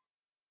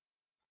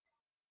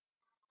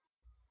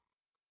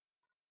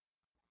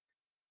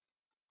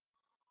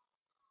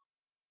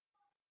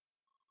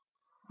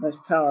 Nice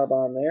power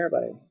bomb there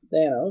by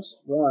Thanos.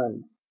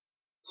 1,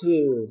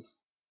 2.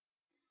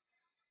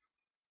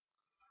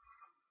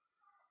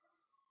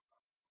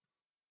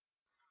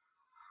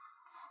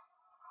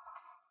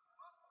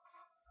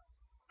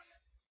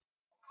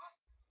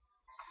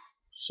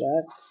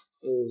 Shaq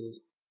is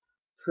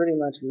pretty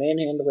much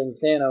manhandling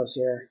Thanos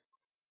here.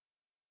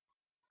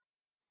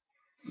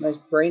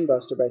 Nice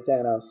brainbuster by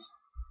Thanos.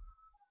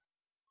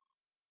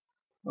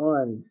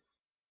 1,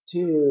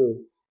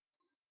 2.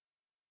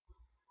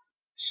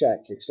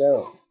 Shaq kicks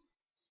out.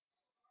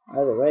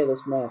 Either way,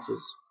 this match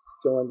is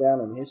going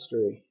down in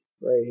history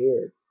right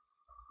here.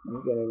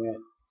 I'm getting it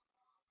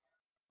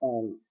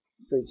on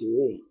free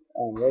TV,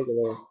 on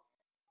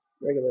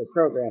regular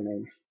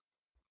programming,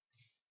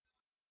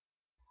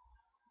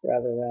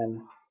 rather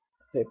than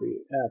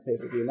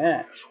pay-per-view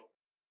match.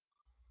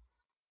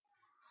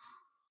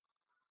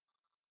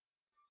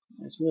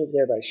 Nice move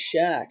there by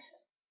Shaq.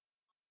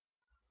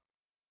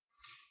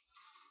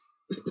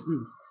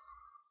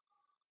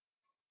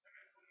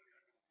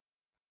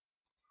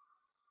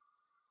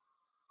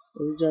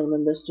 Ladies and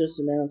gentlemen, this just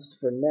announced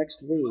for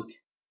next week.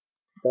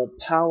 The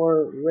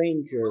Power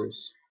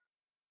Rangers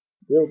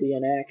will be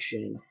in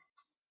action,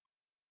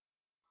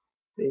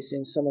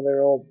 facing some of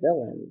their old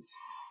villains.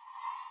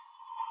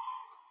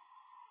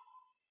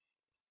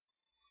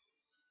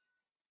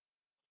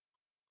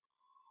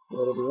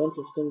 It'll be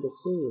interesting to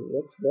see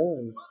which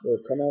villains will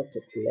come out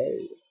to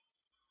play.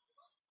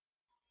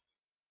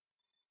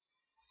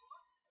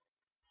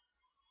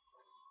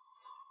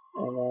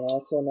 And then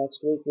also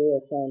next week we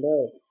will find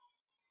out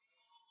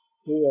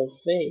who will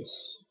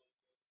face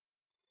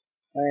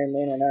Iron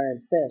Man and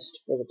Iron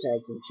Fist for the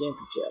Tag Team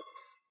Championship.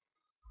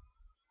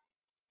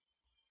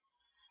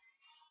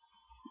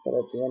 But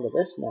at the end of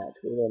this match,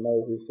 we will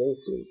know who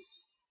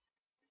faces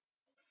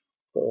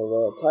for the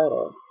world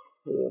title,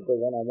 who will the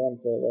one-on-one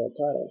for the world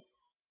title.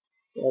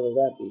 Whether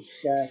that be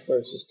Shaq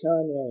versus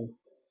Kanye,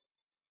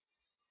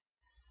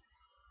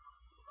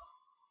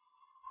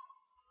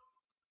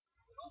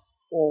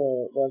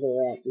 or whether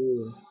that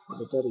be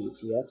the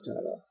WTF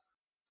title.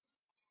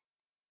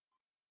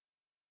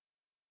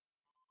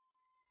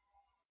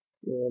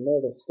 We will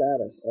know the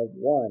status of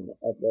one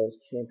of those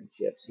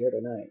championships here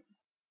tonight.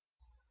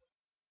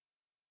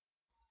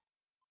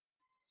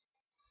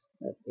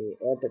 At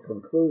the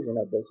conclusion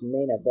of this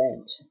main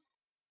event.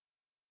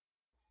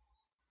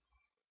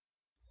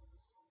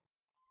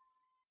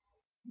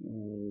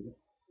 And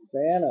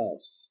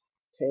Thanos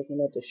taking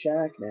it to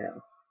Shaq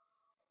now.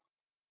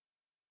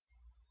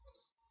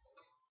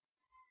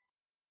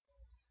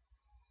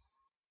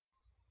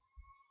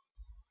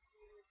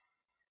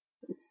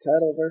 It's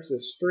title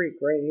versus streak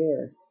right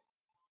here.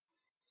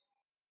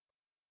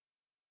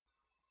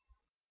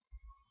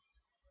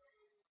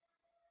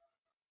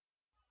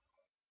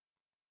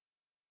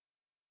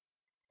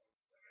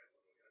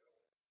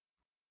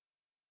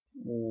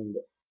 And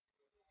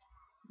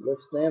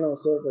lifts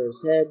Thanos over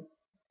his head.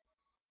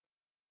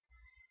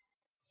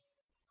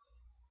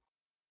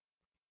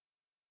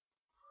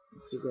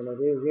 What's he gonna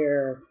do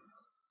here?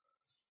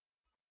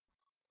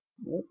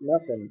 Nope,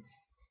 nothing.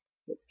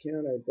 It's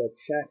countered, but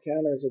Shaq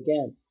counters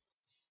again.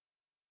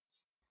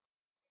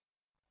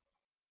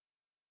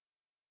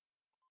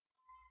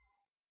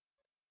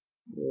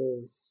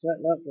 He's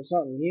setting up for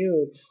something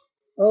huge.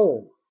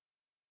 Oh!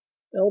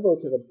 Elbow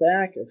to the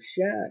back of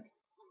Shaq.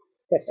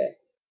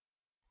 It's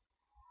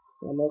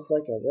almost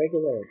like a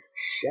regular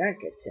Shaq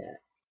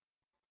attack.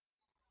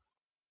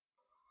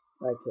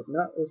 I could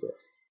not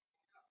resist.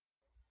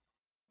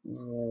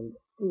 And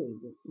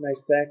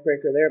nice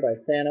backbreaker there by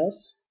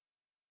Thanos.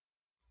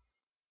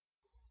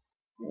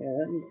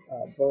 And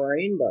a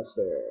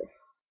brainbuster.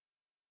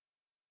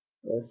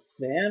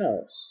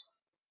 Thanos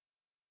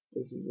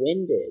is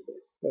winded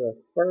for the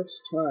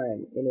first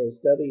time in his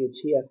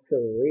WTF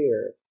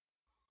career.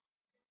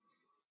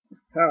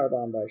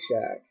 Powerbomb by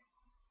Shaq.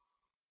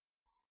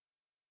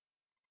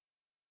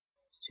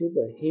 Two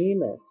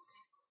behemoths.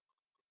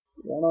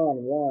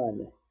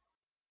 One-on-one.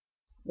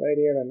 Right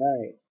here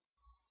tonight.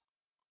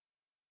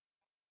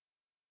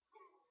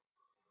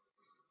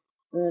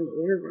 And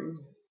Irving.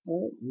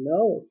 Oh,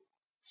 no.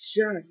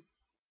 Shaq.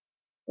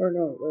 Or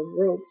no, the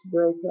ropes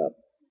broke up.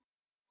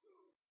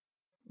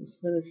 His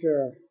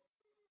finisher.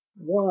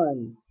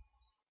 1,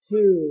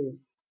 2,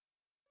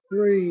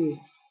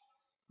 3.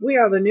 We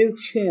are the new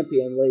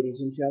champion,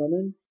 ladies and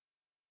gentlemen.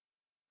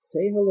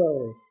 Say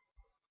hello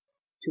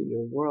to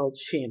your world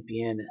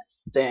champion,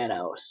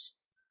 Thanos.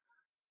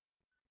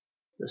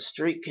 The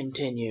streak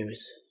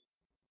continues.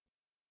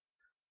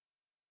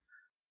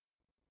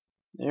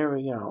 There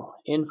we go.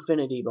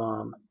 Infinity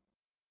Bomb.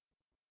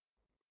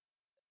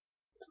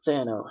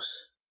 Thanos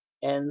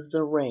ends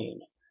the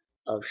reign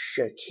of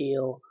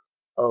Shaquille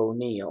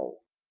O'Neal.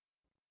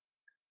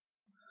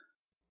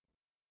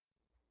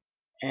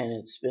 And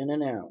it's been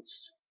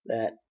announced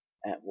that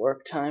at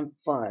Work Time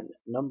Fun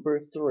number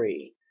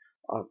 3,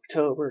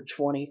 October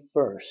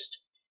 21st,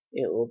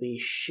 it will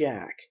be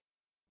Shaq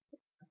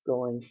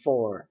going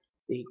for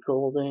the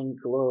Golden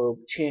Globe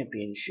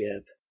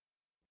Championship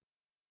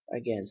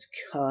against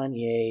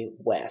Kanye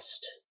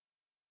West.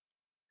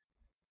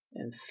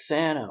 And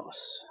Thanos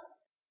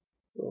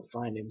will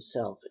find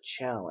himself a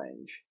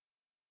challenge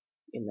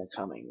in the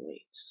coming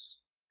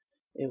weeks.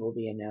 It will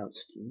be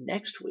announced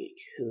next week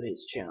who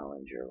his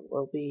challenger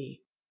will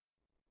be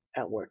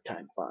at Work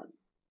Time Fun.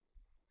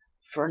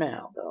 For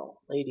now, though,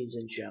 ladies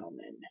and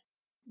gentlemen,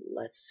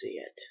 let's see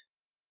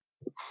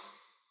it.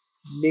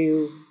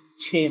 New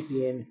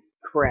champion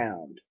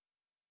crowned.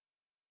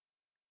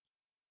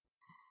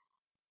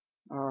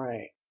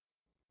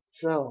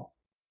 So,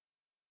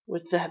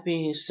 with that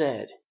being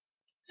said,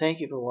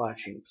 thank you for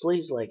watching.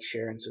 Please like,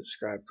 share, and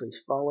subscribe.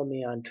 Please follow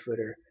me on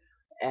Twitter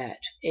at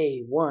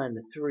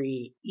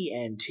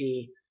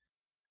A13ENT.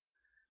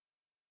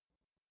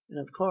 And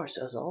of course,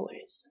 as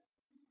always,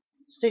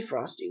 stay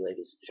frosty,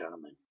 ladies and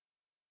gentlemen.